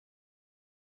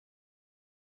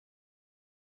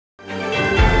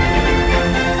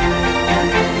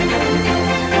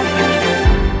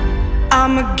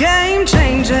I'm a game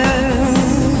changer.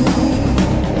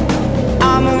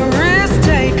 I'm a risk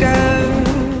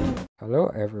taker.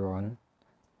 Hello everyone,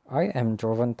 I am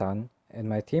𝗃𝗏𝗀 and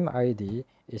my team ID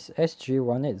is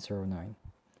SG1809.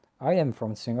 I am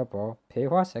from Singapore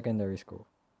𝗃𝗲𝗄 Secondary School.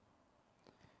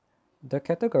 The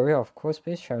category of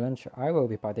CoSpace challenge I will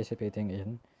be participating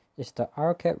in is the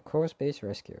RCAP CoSpace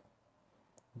Rescue.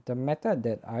 The method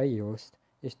that I used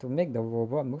is to make the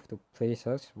robot move to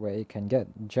places where it can get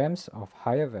gems of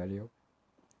higher value.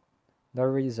 The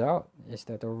result is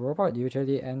that the robot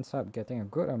usually ends up getting a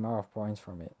good amount of points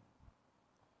from it.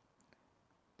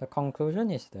 The conclusion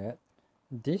is that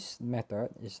this method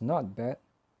is not bad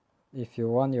if you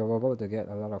want your robot to get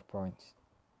a lot of points.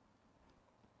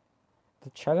 The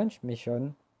challenge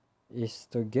mission is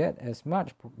to get as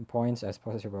much points as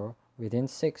possible within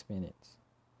 6 minutes.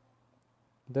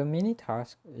 The mini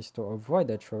task is to avoid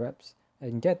the traps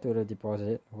and get to the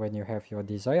deposit when you have your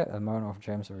desired amount of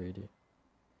gems already.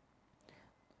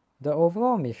 The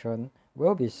overall mission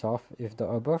will be solved if the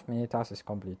above mini task is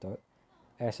completed,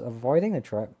 as avoiding a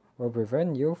trap will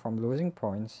prevent you from losing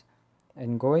points,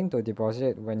 and going to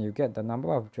deposit when you get the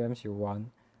number of gems you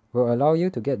want will allow you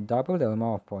to get double the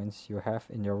amount of points you have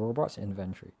in your robot's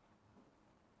inventory.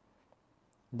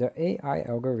 The AI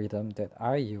algorithm that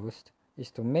I used is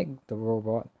to make the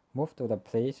robot move to the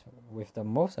place with the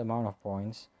most amount of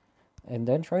points and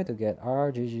then try to get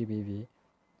𝗓𝗔𝗍𝗵𝗃,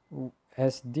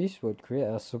 as this would create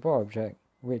a super object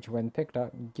which when picked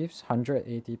up gives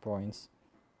 180 points.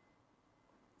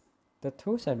 The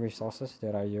tools and resources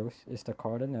that I use is the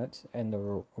coordinates and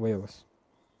the wheels.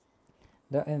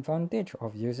 The advantage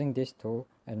of using this tool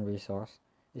and resource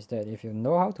is that if you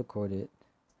know how to code it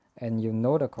and you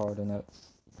know the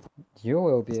coordinates, you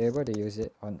will be able to use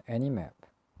it on any map.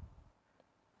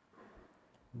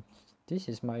 This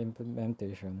is my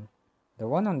implementation. The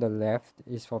one on the left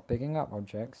is for picking up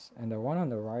objects and the one on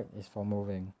the right is for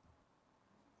moving.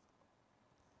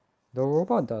 The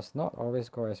robot does not always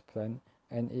go as planned,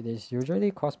 and it is usually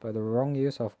caused by the wrong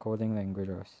use of coding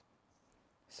languages.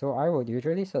 So I would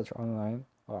usually search online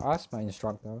or ask my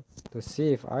instructor to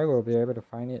see if I will be able to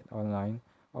find it online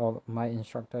or my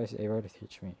instructor is able to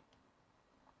teach me.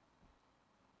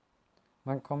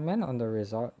 My comment on the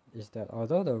result is that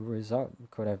although the result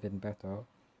could have been better,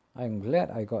 I am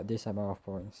glad I got this amount of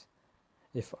points.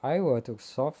 If I were to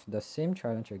solve the same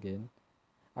challenge again,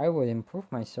 I would improve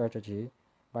my strategy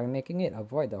by making it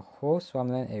avoid the whole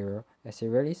swampland area, as it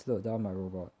really slowed down my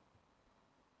robot.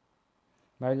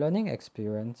 My learning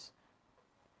experience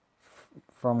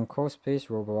from CoSpace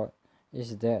Robot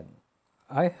is that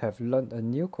I have learned a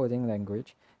new coding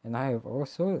language, and I have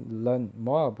also learned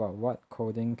more about what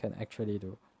coding can actually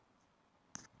do.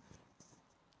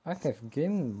 I have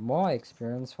gained more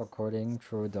experience for coding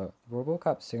through the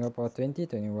RoboCup Singapore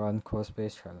 2021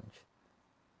 CoSpace Challenge.